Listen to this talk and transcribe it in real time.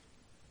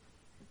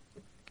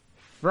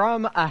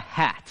from a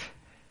hat.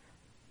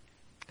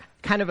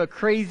 Kind of a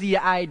crazy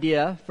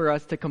idea for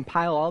us to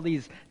compile all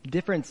these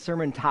different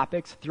sermon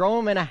topics, throw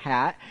them in a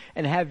hat,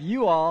 and have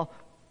you all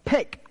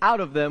pick out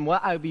of them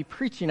what I would be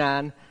preaching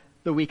on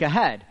the week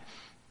ahead.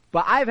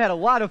 But I've had a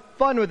lot of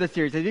fun with this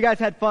series. Have you guys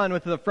had fun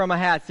with the From a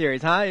Hat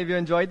series, huh? Have you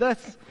enjoyed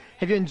this?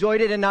 Have you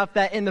enjoyed it enough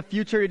that in the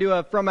future to do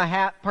a From a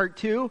Hat part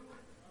 2?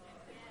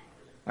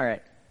 All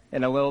right.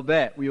 In a little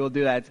bit, we will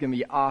do that. It's going to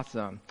be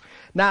awesome.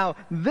 Now,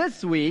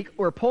 this week,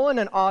 we're pulling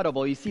an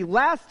audible. You see,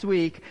 last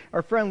week,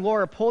 our friend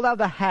Laura pulled out of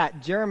the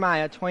hat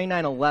Jeremiah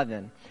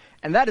 29:11.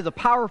 And that is a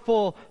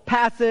powerful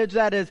passage.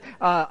 That is,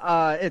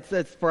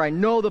 it's for I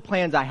know the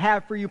plans I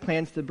have for you,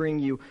 plans to bring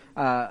you,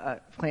 I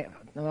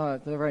know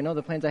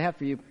the plans I have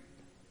for you,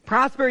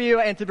 prosper you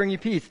and to bring you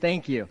peace.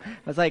 Thank you. I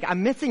was like,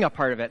 I'm missing a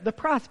part of it, the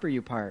prosper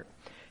you part.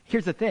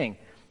 Here's the thing.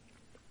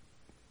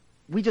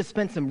 We just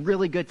spent some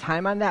really good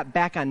time on that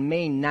back on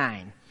May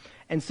 9.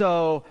 And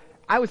so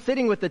I was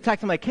sitting with the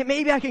text. I'm like, hey,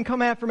 maybe I can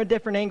come at it from a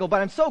different angle. But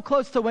I'm so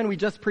close to when we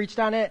just preached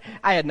on it,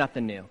 I had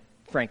nothing new,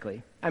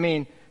 frankly. I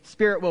mean,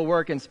 Spirit will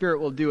work and Spirit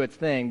will do its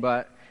thing.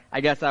 But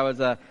I guess I was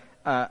a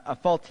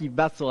faulty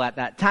vessel at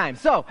that time.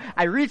 So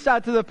I reached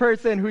out to the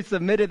person who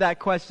submitted that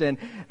question.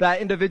 That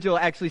individual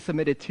actually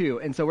submitted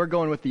 2. And so we're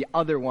going with the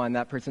other one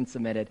that person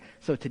submitted.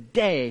 So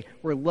today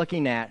we're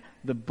looking at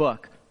the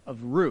book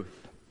of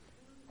Ruth.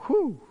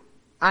 Whew.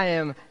 I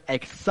am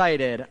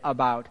excited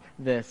about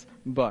this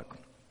book.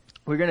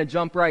 We're going to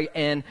jump right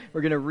in. We're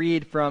going to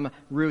read from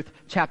Ruth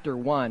chapter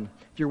 1.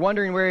 If you're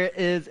wondering where it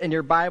is in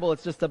your Bible,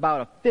 it's just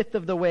about a fifth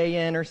of the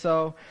way in or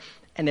so.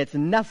 And it's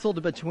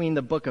nestled between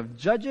the book of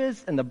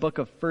Judges and the book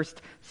of 1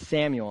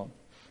 Samuel.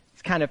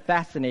 It's kind of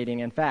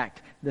fascinating, in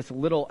fact, this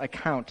little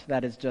account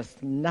that is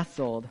just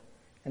nestled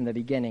in the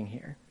beginning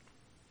here.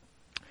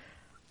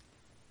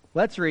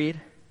 Let's read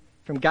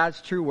from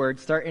God's true word,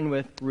 starting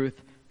with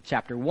Ruth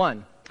chapter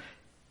 1.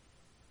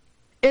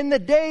 In the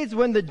days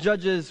when the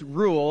judges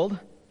ruled,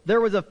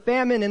 there was a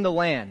famine in the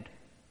land.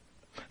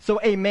 So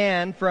a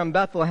man from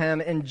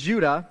Bethlehem in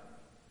Judah,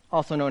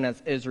 also known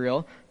as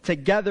Israel,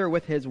 together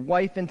with his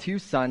wife and 2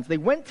 sons, they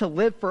went to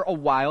live for a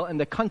while in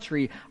the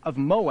country of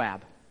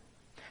Moab.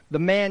 The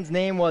man's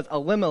name was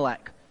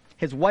Elimelech.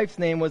 His wife's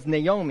name was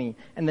Naomi,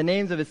 and the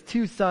names of his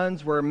 2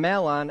 sons were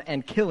Mahlon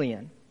and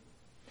Kilion.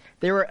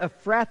 They were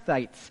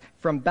Ephrathites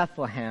from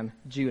Bethlehem,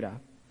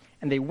 Judah,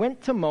 and they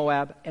went to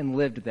Moab and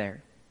lived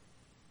there.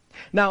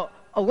 Now,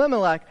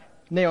 Elimelech,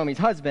 Naomi's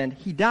husband,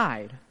 he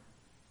died,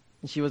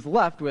 and she was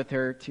left with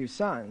her 2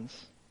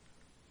 sons.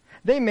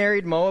 They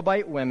married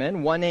Moabite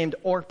women, one named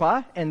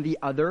Orpah and the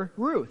other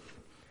Ruth.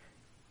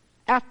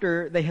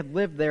 After they had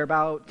lived there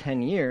about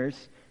 10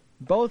 years,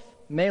 both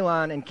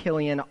Mahlon and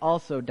Kilion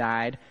also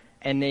died,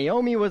 and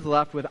Naomi was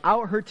left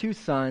without her 2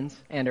 sons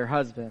and her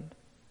husband.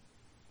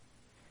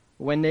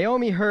 When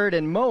Naomi heard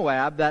in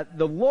Moab that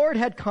the Lord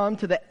had come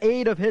to the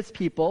aid of his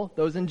people,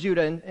 those in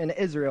Judah and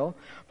Israel,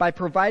 by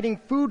providing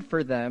food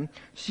for them,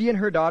 she and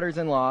her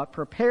daughters-in-law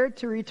prepared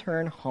to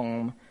return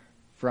home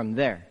from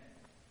there.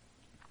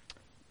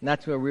 And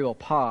that's where we will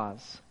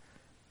pause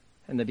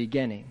in the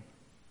beginning.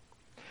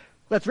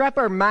 Let's wrap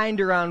our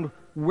mind around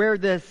where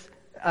this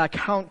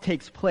account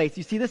takes place.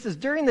 You see, this is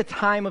during the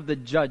time of the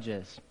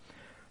judges.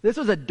 This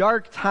was a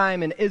dark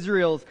time in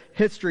Israel's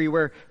history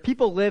where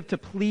people lived to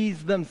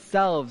please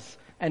themselves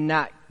and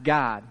not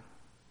God.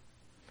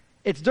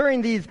 It's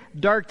during these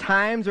dark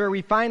times where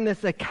we find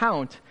this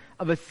account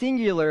of a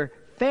singular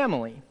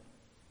family,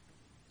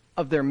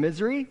 of their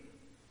misery,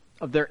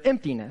 of their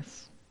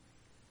emptiness.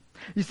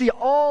 You see,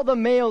 all the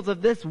males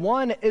of this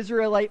one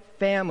Israelite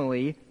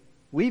family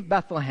leave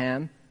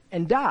Bethlehem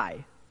and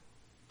die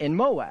in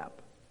Moab,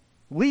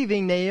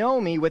 leaving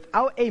Naomi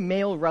without a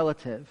male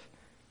relative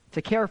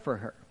to care for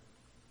her.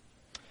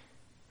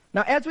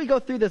 Now, as we go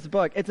through this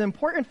book, it's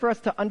important for us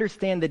to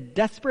understand the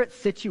desperate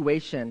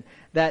situation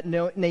that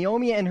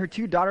Naomi and her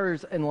 2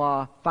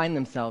 daughters-in-law find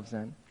themselves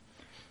in.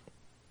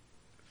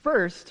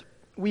 First,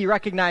 we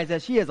recognize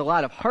that she has a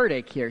lot of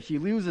heartache here. She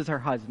loses her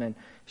husband.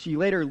 She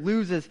later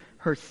loses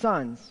her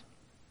sons.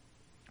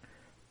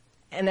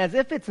 And as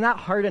if it's not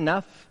hard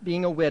enough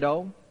being a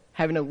widow,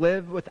 having to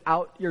live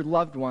without your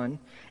loved one,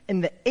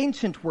 in the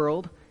ancient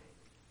world,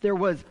 there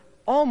was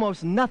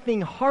almost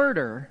nothing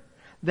harder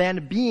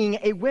than being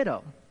a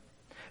widow.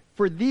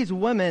 For these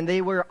women,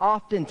 they were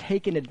often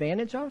taken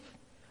advantage of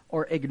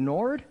or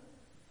ignored.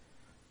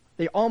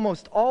 They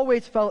almost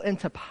always fell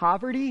into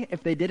poverty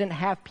if they didn't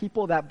have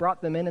people that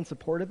brought them in and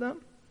supported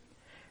them.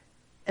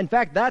 In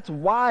fact, that's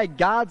why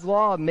God's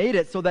law made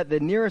it so that the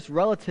nearest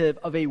relative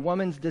of a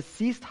woman's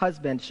deceased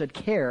husband should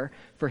care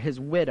for his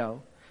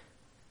widow.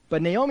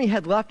 But Naomi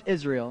had left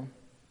Israel,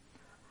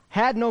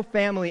 had no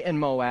family in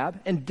Moab,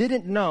 and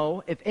didn't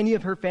know if any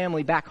of her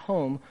family back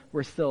home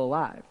were still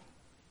alive.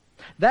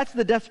 That's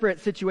the desperate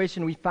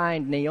situation we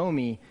find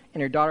Naomi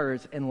and her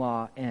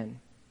daughters-in-law in.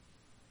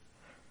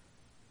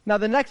 Now,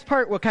 the next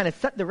part will kind of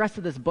set the rest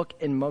of this book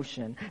in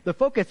motion. The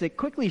focus, it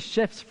quickly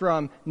shifts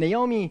from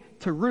Naomi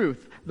to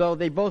Ruth, though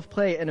they both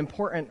play an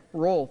important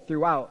role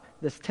throughout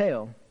this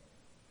tale.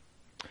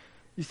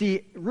 You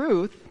see,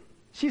 Ruth,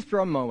 she's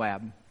from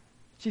Moab.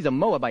 She's a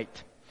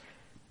Moabite.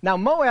 Now,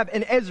 Moab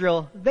and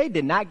Israel, they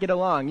did not get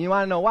along. You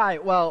want to know why?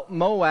 Well,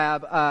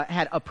 Moab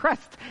had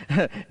oppressed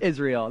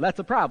Israel. That's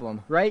a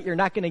problem, right? You're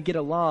not going to get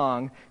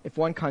along if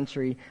one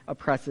country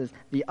oppresses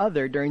the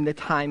other during the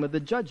time of the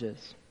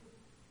judges.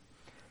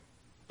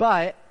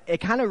 But it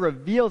kind of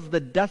reveals the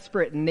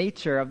desperate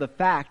nature of the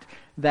fact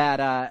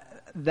that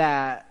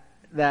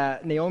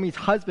Naomi's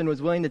husband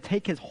was willing to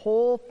take his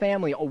whole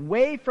family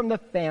away from the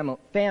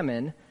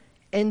famine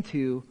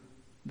into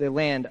the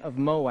land of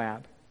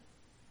Moab.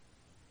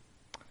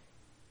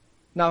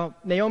 Now,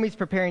 Naomi's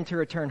preparing to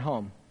return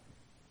home.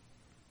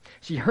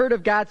 She heard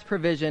of God's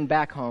provision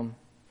back home.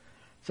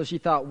 So she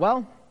thought,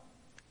 well,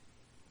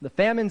 the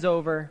famine's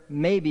over.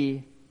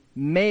 Maybe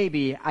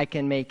I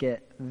can make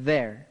it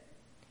there.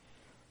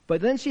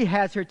 But then she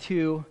has her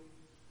 2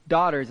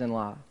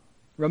 daughters-in-law.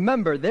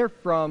 Remember, they're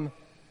from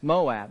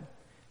Moab.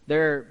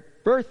 Their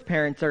birth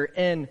parents are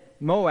in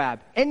Moab.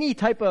 Any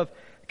type of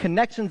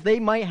connections they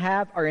might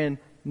have are in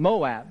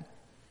Moab.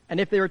 And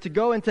if they were to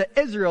go into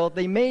Israel,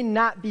 they may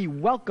not be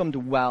welcomed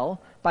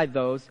well by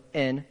those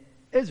in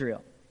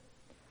Israel.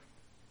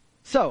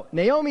 So,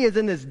 Naomi is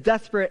in this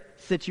desperate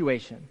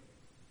situation.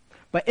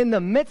 But in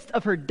the midst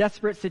of her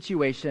desperate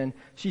situation,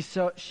 she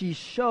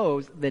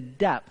shows the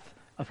depth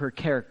of her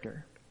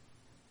character.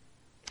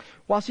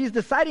 While she's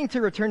deciding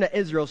to return to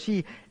Israel,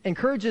 she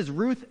encourages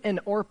Ruth and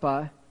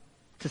Orpah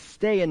to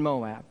stay in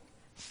Moab.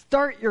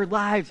 Start your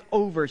lives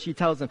over, she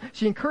tells them.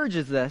 She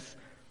encourages this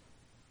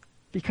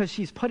because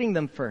she's putting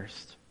them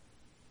first.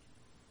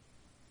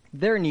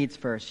 Their needs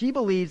first. She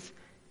believes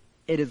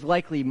it is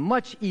likely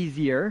much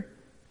easier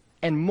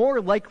and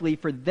more likely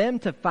for them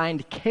to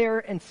find care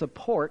and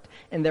support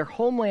in their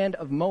homeland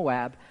of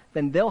Moab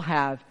than they'll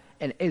have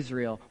in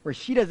Israel, where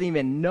she doesn't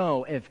even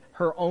know if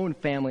her own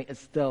family is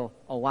still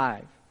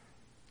alive.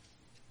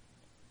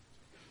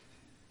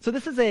 So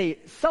this is a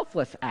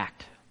selfless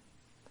act.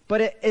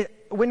 But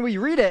when we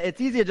read it,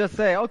 it's easy to just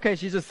say, okay,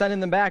 she's just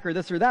sending them back or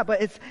this or that.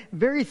 But it's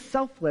very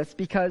selfless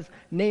because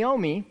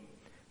Naomi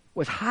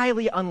was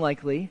highly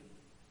unlikely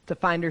to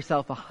find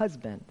herself a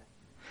husband.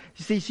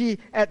 You see,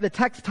 the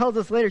text tells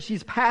us later,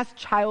 she's past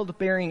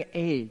childbearing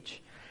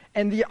age.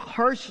 And the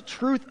harsh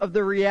truth of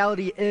the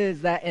reality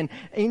is that in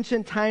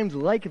ancient times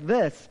like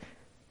this,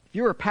 if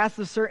you were past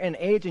a certain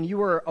age and you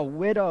were a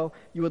widow,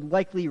 you would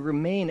likely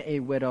remain a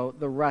widow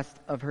the rest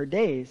of her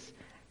days.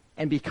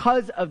 And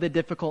because of the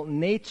difficult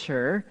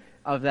nature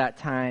of that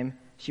time,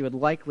 she would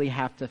likely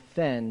have to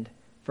fend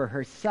for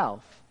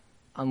herself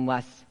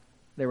unless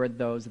there were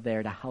those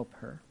there to help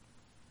her.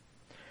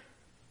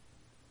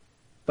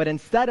 But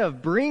instead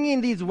of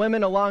bringing these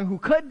women along who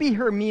could be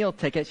her meal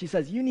ticket, she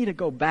says, you need to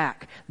go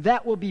back.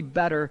 That will be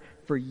better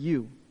for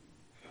you.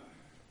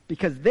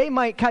 Because they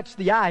might catch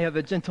the eye of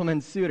a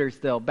gentleman suitor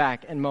still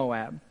back in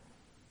Moab.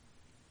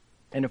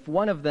 And if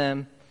one of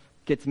them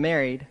gets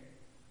married,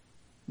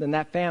 then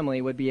that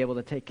family would be able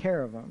to take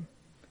care of them.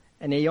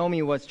 And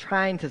Naomi was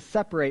trying to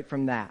separate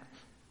from that.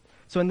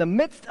 So in the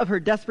midst of her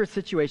desperate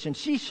situation,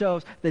 she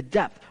shows the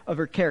depth of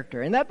her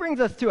character. And that brings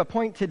us to a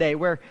point today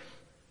where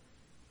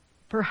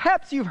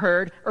perhaps you've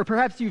heard, or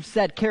perhaps you've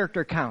said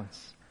character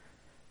counts.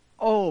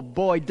 Oh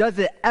boy, does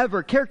it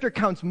ever. Character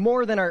counts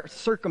more than our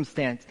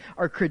circumstance,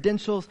 our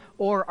credentials,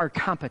 or our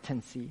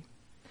competency.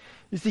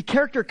 You see,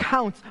 character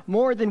counts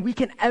more than we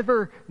can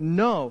ever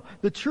know.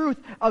 The truth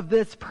of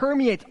this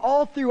permeates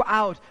all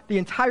throughout the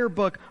entire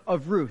book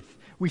of Ruth.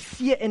 We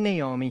see it in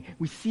Naomi.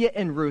 We see it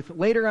in Ruth.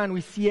 Later on,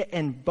 we see it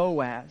in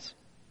Boaz.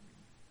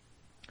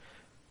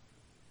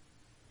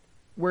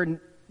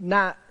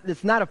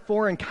 It's not a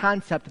foreign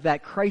concept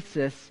that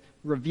crisis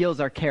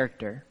reveals our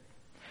character,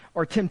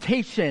 or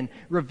temptation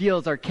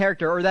reveals our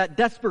character, or that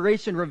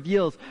desperation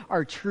reveals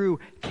our true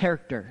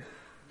character.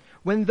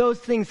 When those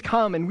things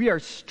come and we are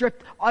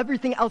stripped,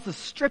 everything else is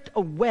stripped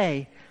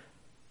away,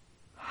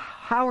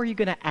 how are you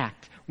going to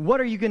act? What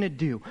are you going to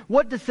do?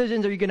 What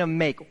decisions are you going to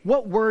make?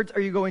 What words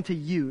are you going to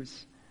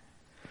use?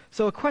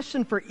 So a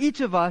question for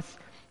each of us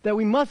that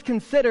we must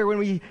consider when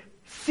we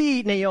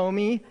see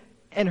Naomi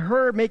and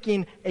her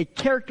making a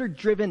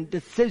character-driven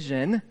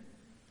decision,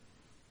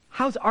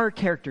 how's our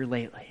character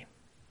lately?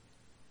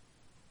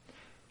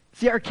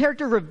 See, our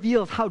character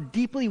reveals how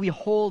deeply we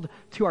hold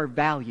to our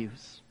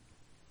values.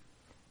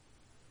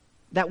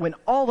 That when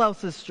all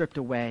else is stripped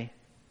away,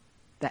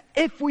 that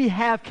if we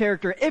have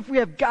character, if we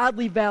have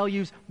godly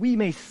values, we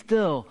may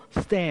still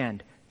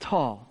stand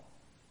tall.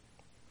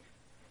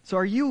 So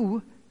are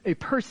you a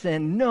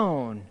person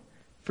known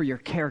for your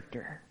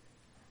character?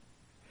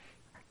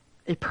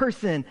 A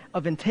person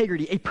of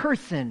integrity, a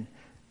person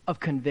of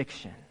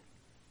conviction?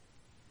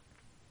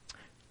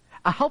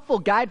 A helpful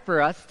guide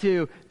for us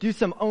to do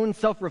some own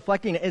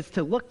self-reflecting is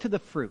to look to the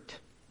fruit.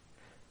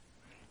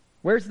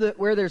 Where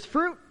there's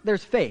fruit,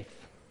 there's faith.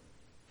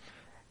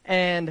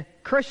 And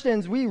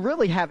Christians, we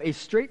really have a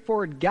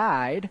straightforward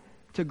guide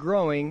to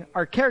growing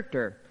our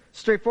character.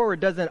 Straightforward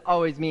doesn't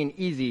always mean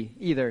easy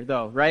either,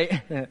 though,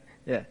 right?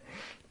 Yeah.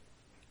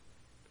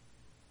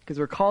 Because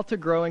we're called to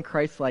grow in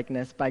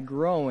Christ-likeness by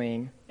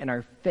growing in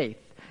our faith.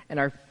 and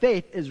our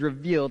faith is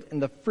revealed in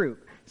the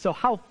fruit. So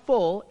how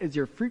full is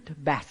your fruit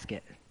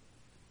basket?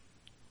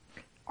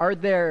 Are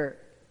there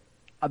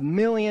a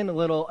million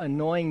little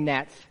annoying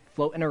gnats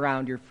floating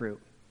around your fruit?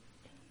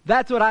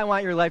 That's what I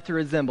want your life to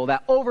resemble,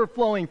 that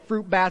overflowing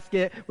fruit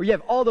basket where you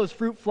have all those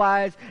fruit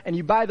flies and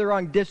you buy the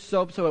wrong dish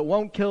soap so it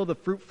won't kill the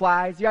fruit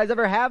flies. You guys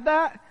ever have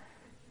that?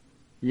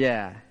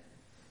 Yeah.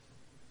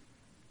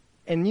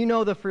 And you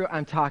know the fruit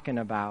I'm talking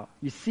about.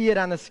 You see it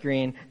on the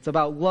screen. It's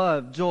about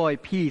love, joy,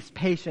 peace,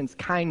 patience,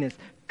 kindness,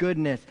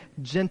 goodness,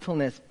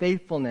 gentleness,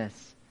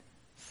 faithfulness,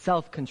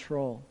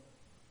 self-control.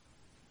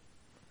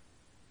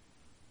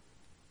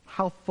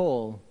 How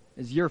full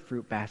is your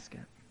fruit basket?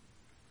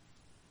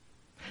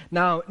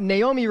 Now,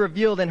 Naomi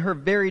revealed in her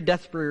very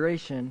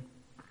desperation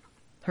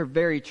her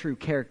very true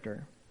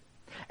character.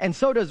 And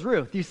so does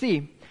Ruth. You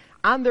see,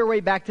 on their way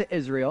back to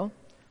Israel,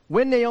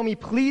 when Naomi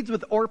pleads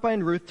with Orpah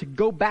and Ruth to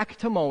go back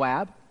to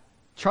Moab,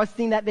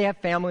 trusting that they have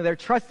family there,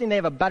 trusting they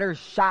have a better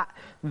shot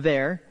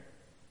there,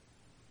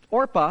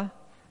 Orpah,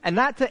 and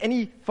not to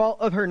any fault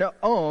of her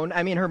own,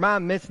 I mean, her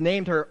mom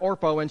misnamed her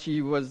Orpah when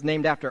she was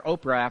named after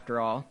Oprah, after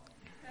all.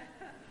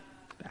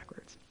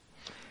 Backwards.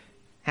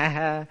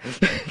 Haha.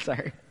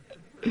 Sorry.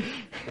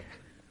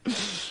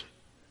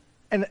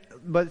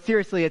 But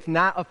seriously, it's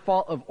not a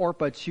fault of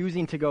Orpah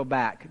choosing to go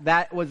back.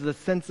 That was the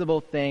sensible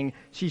thing.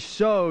 She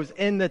shows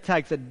in the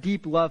text a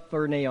deep love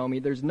for Naomi.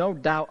 There's no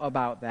doubt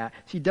about that.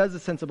 She does the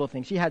sensible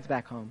thing. She heads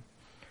back home.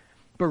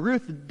 But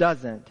Ruth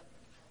doesn't.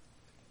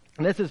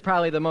 And this is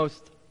probably the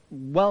most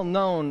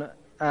well-known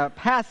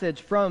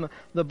passage from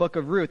the book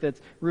of Ruth.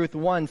 It's Ruth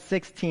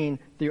 1:16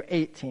 through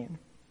 18.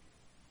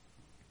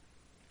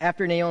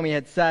 After Naomi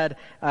had said,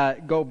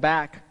 go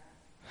back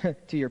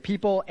to your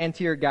people and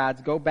to your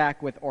gods, go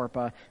back with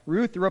Orpah,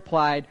 Ruth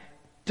replied,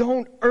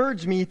 don't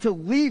urge me to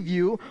leave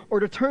you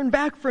or to turn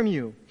back from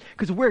you.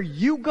 Because where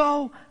you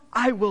go,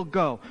 I will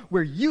go.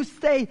 Where you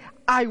stay,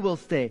 I will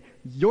stay.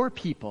 Your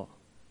people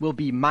will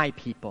be my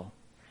people,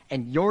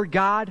 and your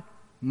God,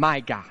 my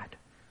God.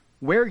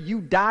 Where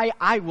you die,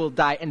 I will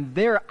die, and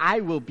there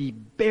I will be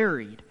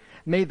buried.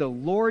 May the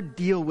Lord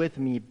deal with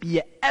me, be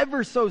it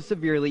ever so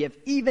severely, if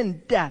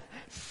even death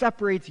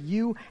separates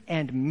you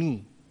and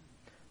me.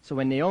 So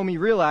when Naomi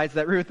realized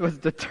that Ruth was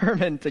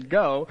determined to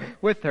go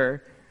with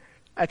her,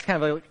 that's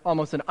kind of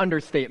almost an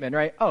understatement,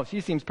 right? Oh,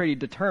 she seems pretty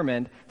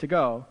determined to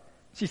go.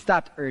 She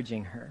stopped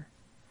urging her.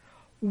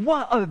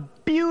 What a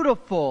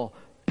beautiful,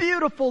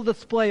 beautiful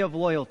display of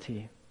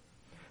loyalty.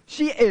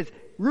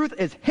 Ruth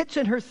is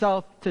hitching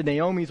herself to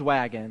Naomi's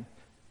wagon.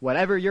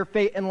 Whatever your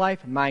fate in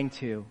life, mine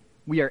too.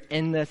 We are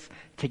in this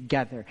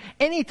together.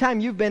 Anytime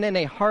you've been in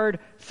a hard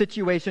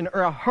situation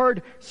or a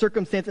hard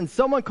circumstance and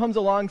someone comes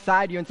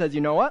alongside you and says,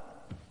 you know what?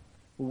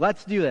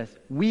 Let's do this.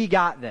 We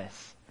got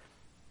this.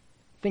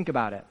 Think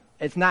about it.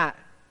 It's not,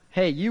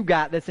 hey, you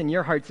got this in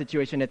your hard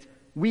situation. It's,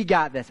 we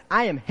got this.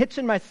 I am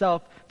hitching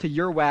myself to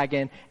your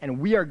wagon, and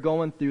we are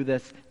going through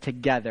this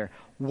together.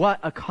 What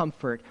a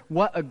comfort.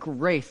 What a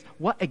grace.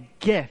 What a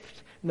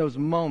gift in those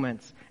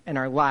moments in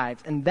our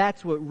lives. And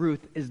that's what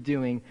Ruth is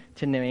doing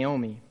to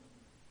Naomi.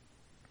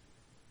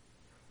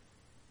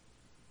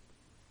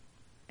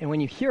 And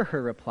when you hear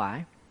her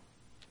reply,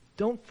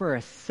 don't for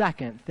a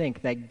second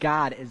think that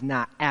God is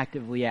not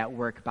actively at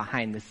work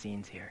behind the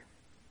scenes here.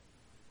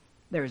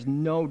 There is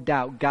no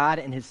doubt God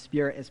and His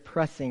Spirit is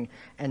pressing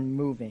and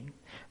moving.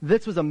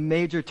 This was a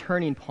major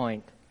turning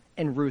point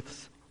in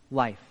Ruth's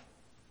life.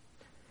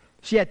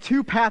 She had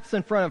two paths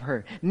in front of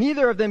her.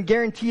 Neither of them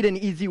guaranteed an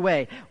easy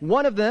way.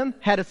 One of them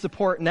had a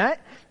support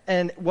net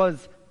and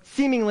was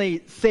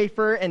seemingly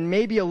safer and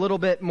maybe a little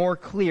bit more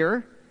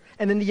clear.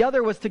 And then the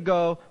other was to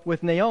go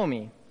with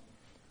Naomi.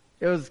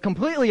 It was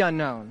completely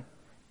unknown.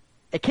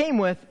 It came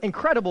with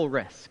incredible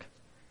risk.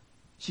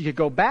 She could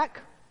go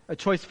back, a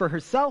choice for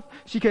herself,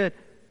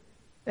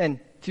 and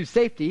to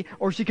safety,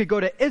 or she could go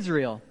to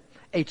Israel,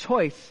 a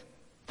choice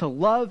to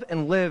love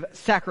and live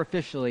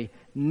sacrificially,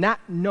 not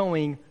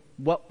knowing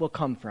what will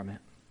come from it.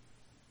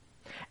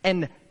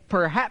 And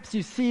perhaps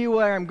you see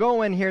where I'm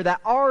going here, that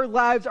our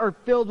lives are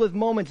filled with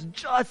moments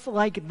just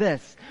like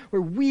this,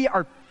 where we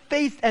are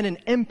faced at an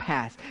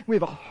impasse. We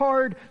have a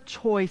hard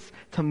choice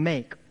to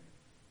make.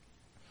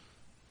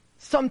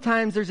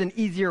 Sometimes there's an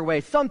easier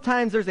way.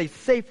 Sometimes there's a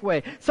safe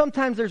way.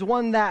 Sometimes there's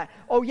one that,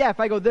 oh yeah, if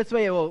I go this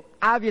way, it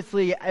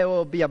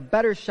will be a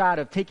better shot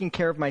of taking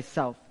care of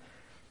myself.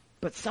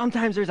 But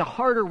sometimes there's a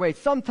harder way.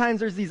 Sometimes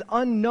there's these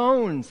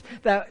unknowns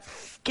that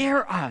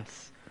scare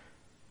us.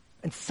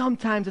 And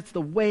sometimes it's the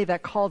way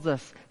that calls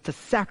us to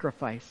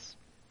sacrifice.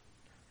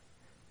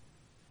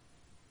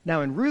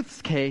 Now in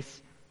Ruth's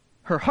case,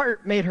 her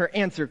heart made her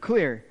answer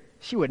clear.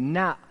 She would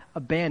not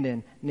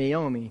abandon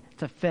Naomi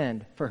to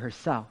fend for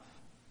herself.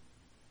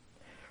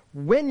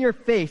 When you're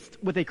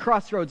faced with a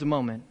crossroads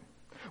moment,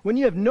 when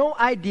you have no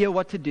idea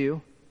what to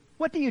do,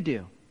 what do you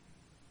do?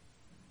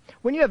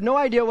 When you have no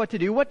idea what to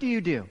do, what do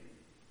you do?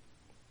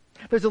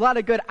 There's a lot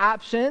of good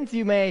options.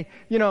 You may,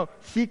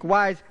 seek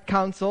wise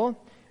counsel.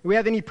 Do we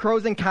have any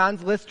pros and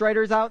cons list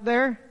writers out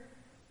there?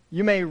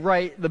 You may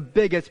write the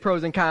biggest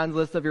pros and cons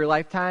list of your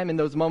lifetime in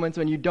those moments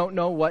when you don't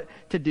know what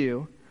to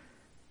do.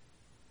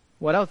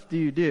 What else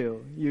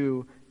do?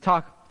 You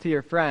talk to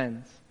your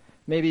friends.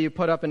 Maybe you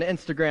put up an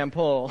Instagram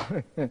poll.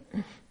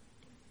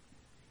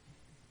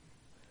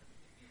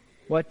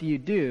 What do you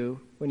do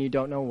when you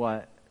don't know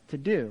what to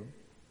do?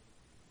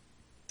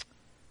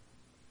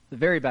 The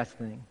very best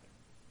thing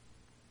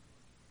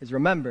is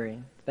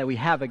remembering that we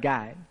have a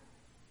guide,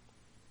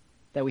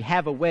 that we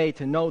have a way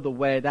to know the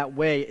way. That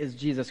way is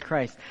Jesus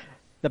Christ.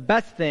 The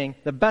best thing,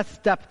 the best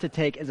step to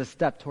take is a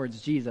step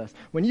towards Jesus.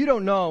 When you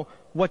don't know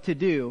what to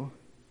do,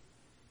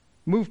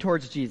 move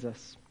towards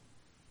Jesus.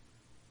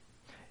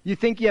 You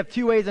think you have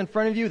two ways in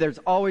front of you, there's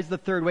always the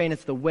third way, and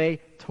it's the way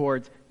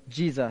towards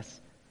Jesus.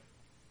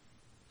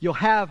 You'll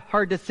have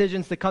hard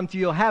decisions to come to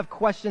you. You'll have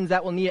questions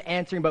that will need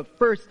answering. But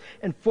first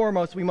and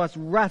foremost, we must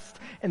rest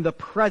in the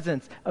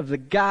presence of the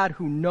God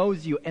who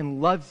knows you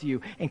and loves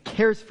you and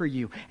cares for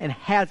you and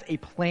has a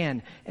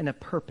plan and a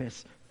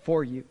purpose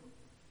for you.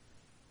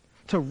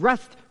 To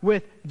rest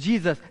with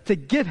Jesus, to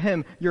give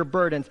him your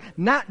burdens,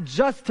 not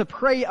just to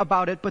pray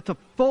about it, but to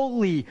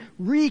fully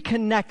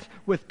reconnect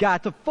with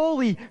God, to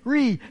fully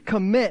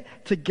recommit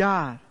to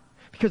God.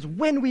 Because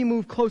when we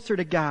move closer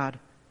to God,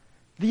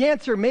 the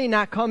answer may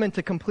not come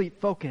into complete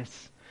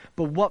focus,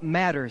 but what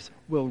matters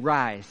will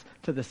rise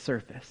to the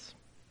surface.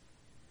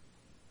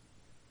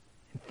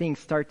 And things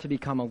start to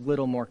become a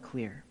little more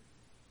clear.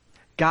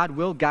 God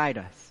will guide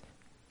us.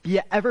 Be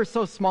it ever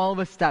so small of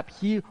a step,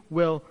 he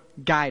will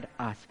guide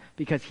us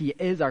because he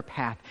is our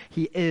path.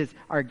 He is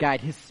our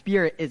guide. His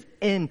Spirit is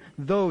in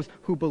those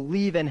who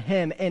believe in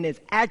him and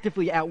is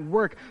actively at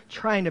work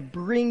trying to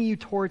bring you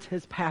towards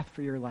his path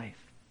for your life.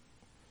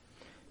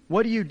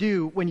 What do you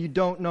do when you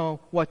don't know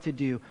what to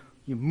do?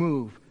 You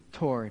move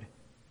toward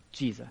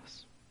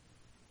Jesus.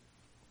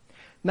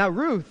 Now,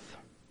 Ruth,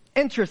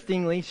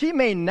 interestingly, she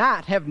may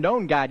not have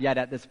known God yet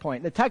at this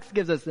point. The text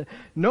gives us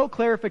no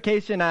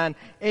clarification on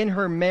in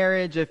her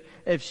marriage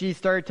if she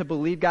started to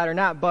believe God or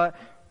not, but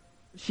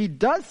she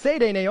does say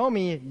to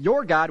Naomi,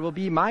 your God will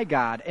be my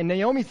God. And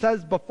Naomi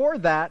says before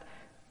that,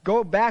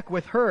 go back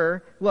with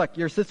her. Look,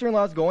 your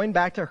sister-in-law is going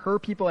back to her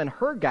people and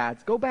her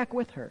gods. Go back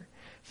with her.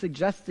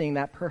 Suggesting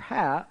that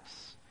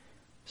perhaps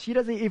she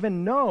doesn't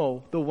even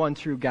know the one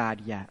true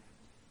God yet.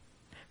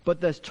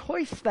 But the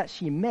choice that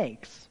she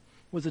makes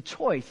was a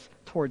choice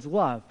towards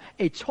love,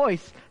 a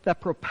choice that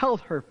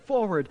propelled her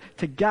forward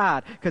to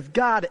God, because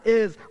God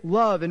is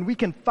love, and we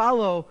can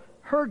follow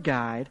her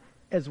guide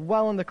as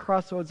well in the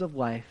crossroads of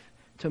life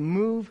to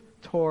move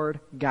toward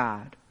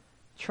God,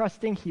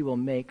 trusting he will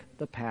make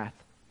the path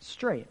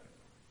straight.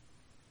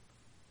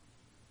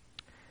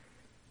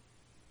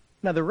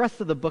 Now, the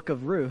rest of the book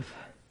of Ruth,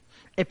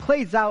 it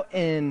plays out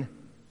in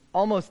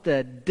almost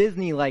a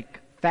Disney-like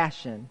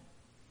fashion.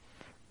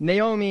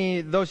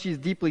 Naomi, though she's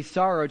deeply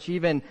sorrowed, she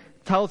even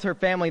tells her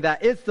family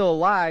that is still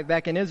alive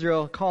back in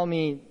Israel, call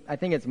me, I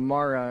think it's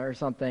Mara or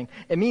something.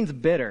 It means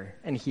bitter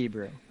in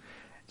Hebrew.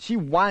 She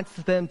wants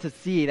them to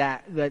see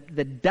that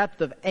the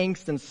depth of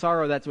angst and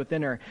sorrow that's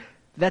within her.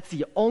 That's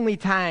the only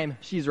time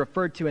she's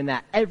referred to in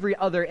that. Every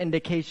other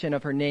indication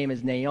of her name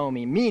is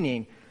Naomi,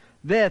 meaning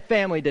the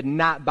family did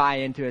not buy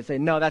into it, say,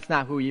 no, that's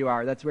not who you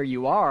are. That's where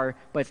you are,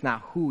 but it's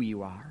not who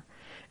you are.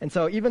 And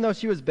so even though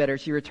she was bitter,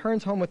 she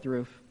returns home with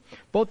Ruth.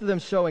 Both of them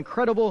show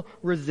incredible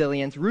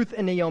resilience. Ruth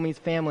and Naomi's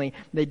family,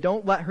 they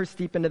don't let her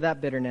steep into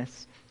that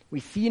bitterness. We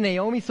see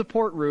Naomi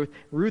support Ruth.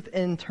 Ruth,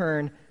 in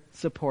turn,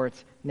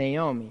 supports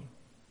Naomi.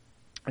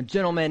 A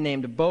gentleman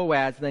named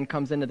Boaz then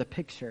comes into the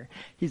picture.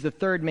 He's the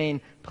third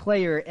main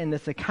player in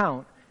this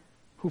account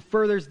who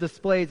further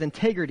displays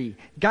integrity,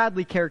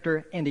 godly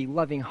character, and a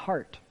loving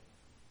heart.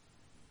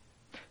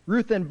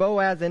 Ruth and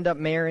Boaz end up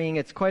marrying.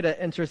 It's quite an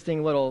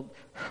interesting little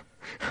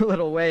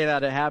way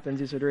that it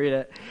happens. You should read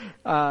it.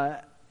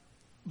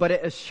 But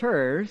it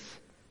assures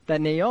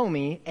that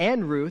Naomi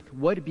and Ruth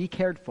would be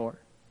cared for.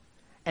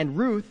 And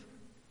Ruth,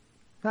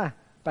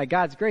 by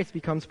God's grace,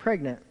 becomes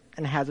pregnant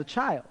and has a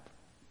child.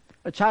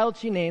 A child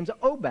she names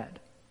Obed.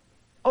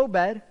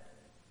 Obed,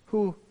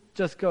 who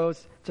just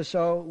goes to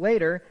show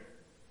later,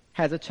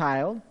 has a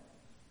child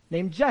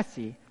named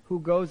Jesse, who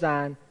goes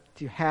on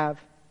to have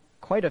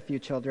quite a few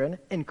children,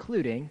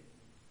 including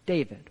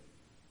David.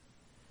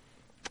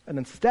 And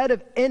instead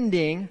of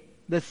ending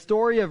the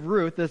story of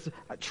Ruth, this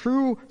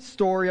true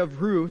story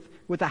of Ruth,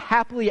 with a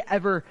happily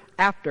ever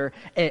after,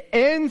 it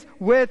ends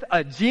with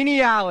a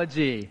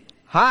genealogy.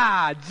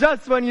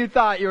 Just when you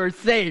thought you were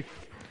safe.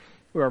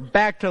 We're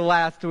back to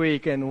last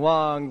week and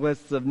long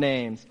lists of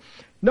names.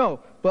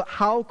 No, but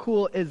how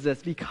cool is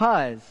this?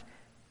 Because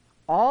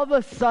all of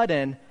a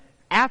sudden,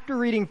 after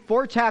reading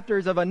 4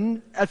 chapters of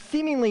a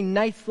seemingly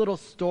nice little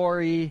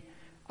story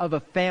of a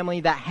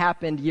family that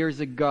happened years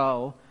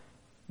ago,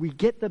 we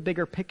get the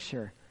bigger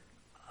picture.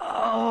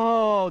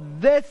 Oh,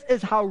 this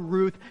is how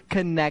Ruth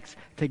connects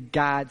to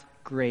God's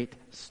great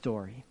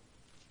story.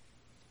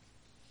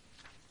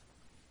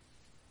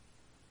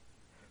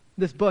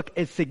 This book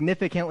is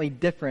significantly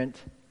different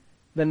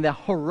than the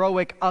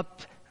heroic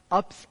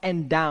ups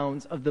and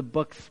downs of the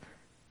books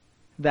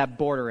that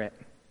border it.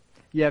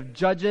 You have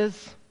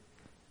Judges,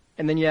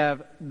 and then you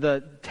have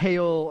the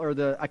tale or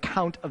the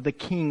account of the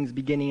kings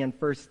beginning in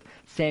 1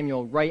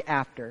 Samuel right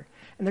after.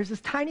 And there's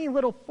this tiny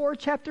little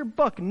 4-chapter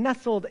book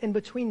nestled in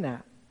between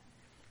that.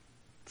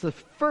 It's the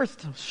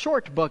first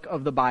short book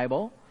of the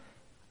Bible,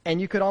 and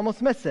you could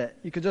almost miss it.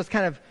 You could just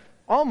kind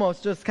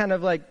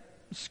of like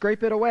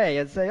scrape it away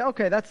and say,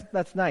 okay,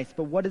 that's nice,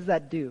 but what does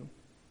that do?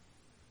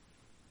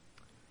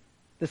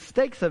 The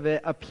stakes of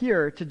it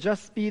appear to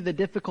just be the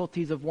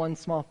difficulties of one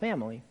small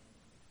family.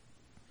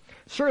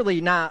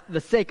 Surely not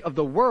the sake of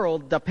the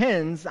world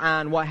depends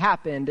on what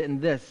happened in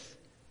this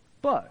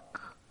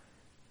book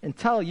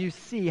until you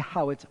see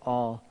how it's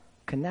all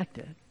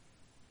connected.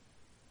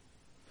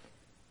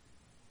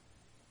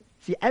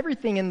 See,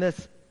 everything in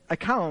this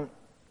account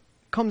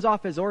comes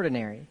off as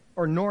ordinary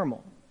or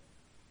normal.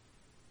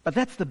 But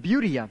that's the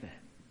beauty of it.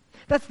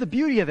 That's the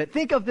beauty of it.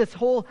 Think of this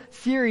whole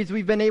series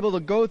we've been able to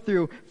go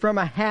through from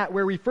a hat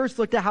where we first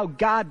looked at how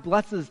God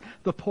blesses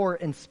the poor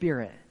in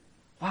spirit.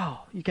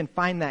 Wow, you can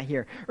find that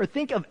here. Or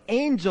think of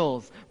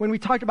angels, when we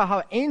talked about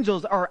how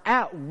angels are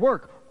at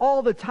work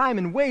all the time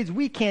in ways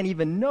we can't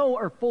even know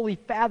or fully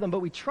fathom, but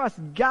we trust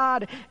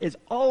God is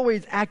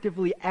always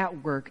actively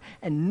at work,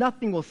 and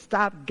nothing will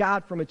stop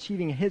God from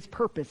achieving his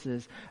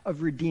purposes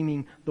of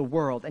redeeming the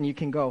world. And you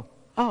can go,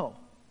 oh,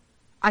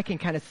 I can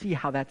kind of see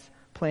how that's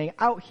playing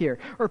out here.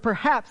 Or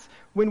perhaps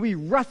when we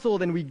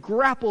wrestled and we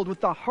grappled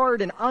with the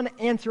hard and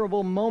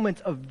unanswerable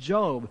moments of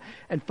Job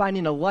and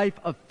finding a life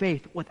of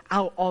faith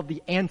without all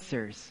the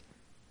answers.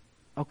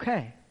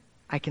 Okay,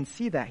 I can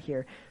see that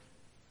here.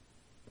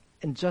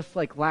 And just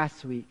like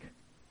last week,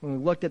 when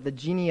we looked at the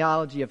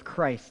genealogy of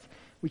Christ,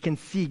 we can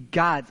see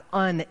God's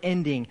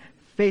unending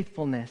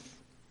faithfulness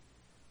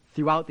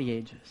throughout the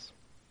ages.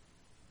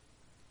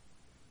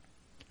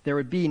 There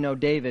would be no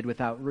David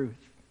without Ruth.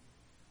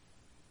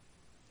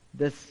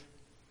 This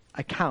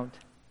account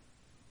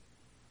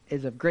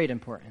is of great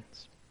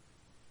importance.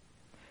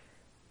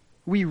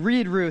 We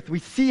read Ruth, we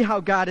see how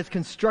God is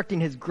constructing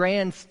his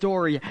grand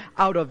story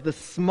out of the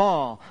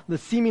small, the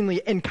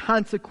seemingly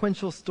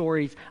inconsequential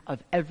stories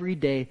of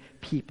everyday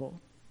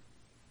people.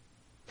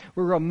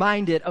 We're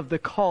reminded of the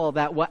call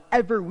that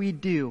whatever we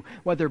do,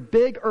 whether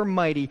big or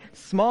mighty,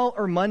 small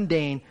or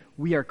mundane,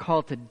 we are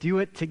called to do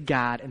it to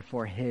God and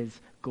for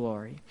his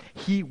glory.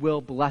 He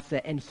will bless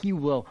it and he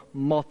will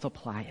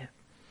multiply it.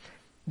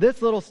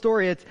 This little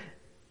story, it's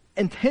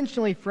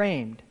intentionally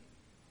framed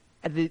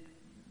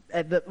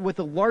with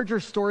the larger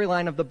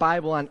storyline of the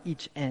Bible on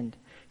each end,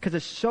 because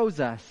it shows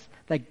us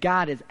that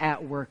God is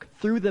at work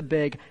through the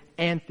big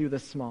and through the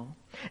small.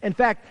 In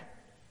fact,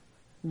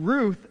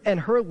 Ruth and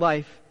her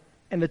life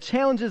and the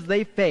challenges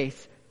they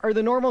face are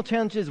the normal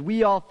challenges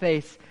we all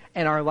face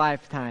in our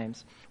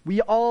lifetimes.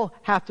 We all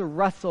have to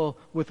wrestle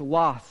with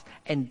loss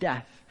and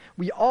death.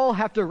 We all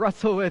have to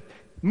wrestle with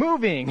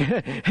moving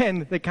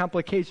and the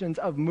complications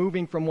of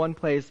moving from one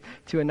place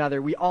to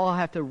another. We all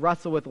have to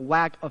wrestle with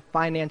lack of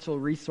financial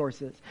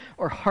resources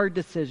or hard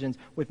decisions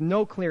with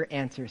no clear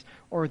answers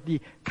or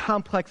the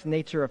complex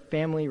nature of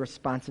family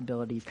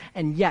responsibilities.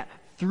 And yet,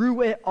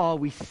 through it all,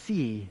 we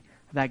see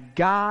that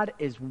God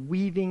is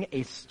weaving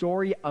a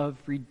story of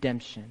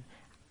redemption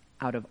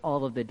out of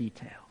all of the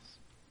details.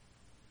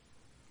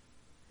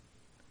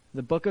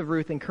 The book of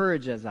Ruth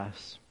encourages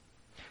us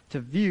to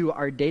view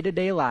our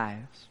day-to-day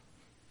lives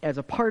as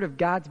a part of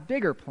God's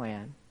bigger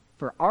plan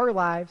for our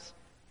lives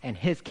and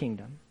his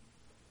kingdom.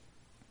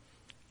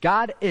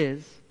 God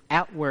is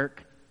at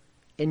work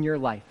in your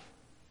life.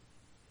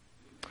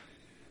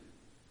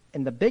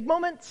 In the big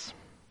moments,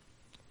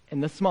 in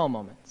the small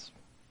moments.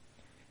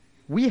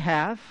 We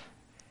have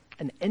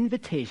an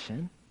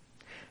invitation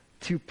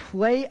to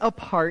play a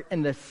part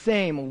in the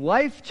same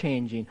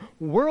life-changing,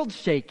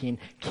 world-shaking,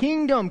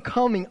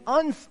 kingdom-coming,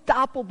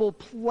 unstoppable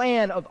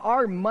plan of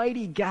our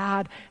mighty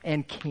God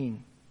and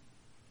King.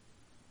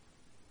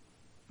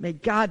 May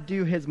God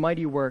do his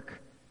mighty work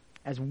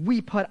as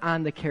we put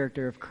on the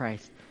character of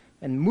Christ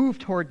and move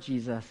toward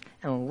Jesus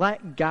and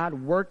let God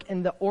work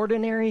in the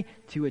ordinary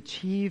to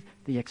achieve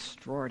the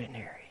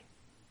extraordinary.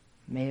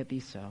 May it be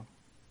so.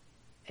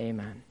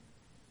 Amen.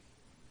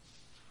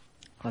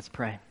 Let's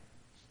pray.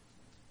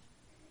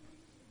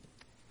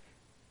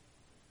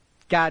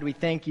 God, we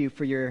thank you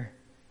for your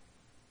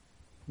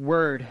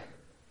word.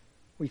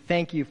 We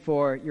thank you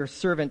for your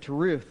servant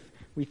Ruth.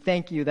 We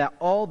thank you that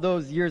all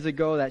those years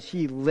ago that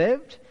she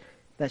lived,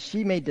 that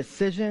she made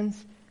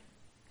decisions,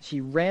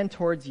 she ran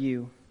towards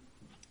you,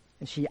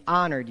 and she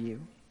honored you.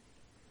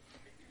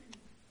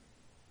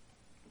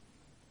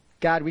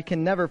 God, we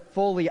can never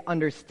fully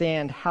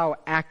understand how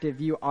active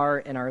you are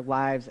in our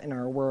lives and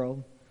our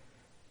world,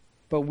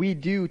 but we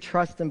do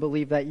trust and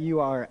believe that you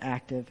are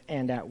active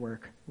and at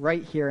work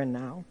right here and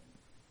now.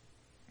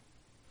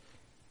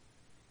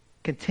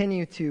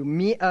 Continue to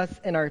meet us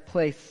in our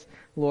place,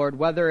 Lord,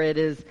 whether it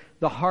is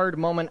the hard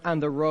moment on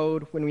the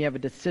road when we have a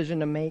decision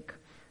to make,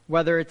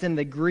 whether it's in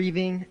the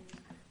grieving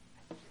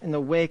in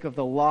the wake of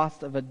the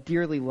loss of a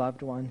dearly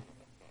loved one,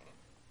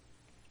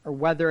 or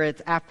whether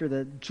it's after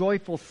the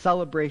joyful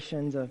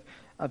celebrations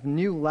of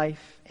new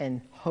life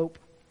and hope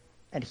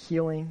and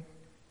healing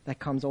that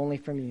comes only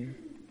from you.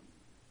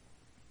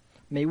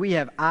 May we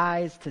have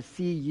eyes to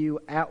see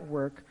you at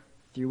work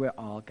through it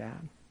all,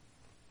 God.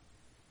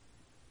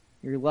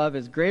 Your love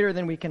is greater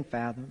than we can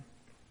fathom.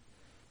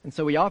 And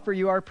so we offer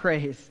you our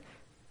praise.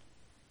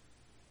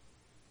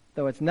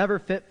 Though it's never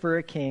fit for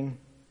a king,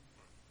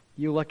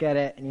 you look at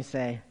it and you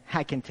say,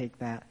 I can take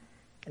that.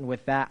 And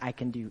with that, I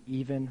can do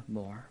even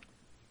more.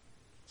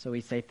 So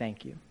we say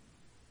thank you.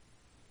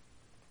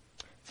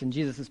 It's in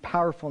Jesus'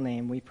 powerful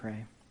name we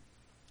pray.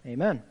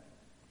 Amen.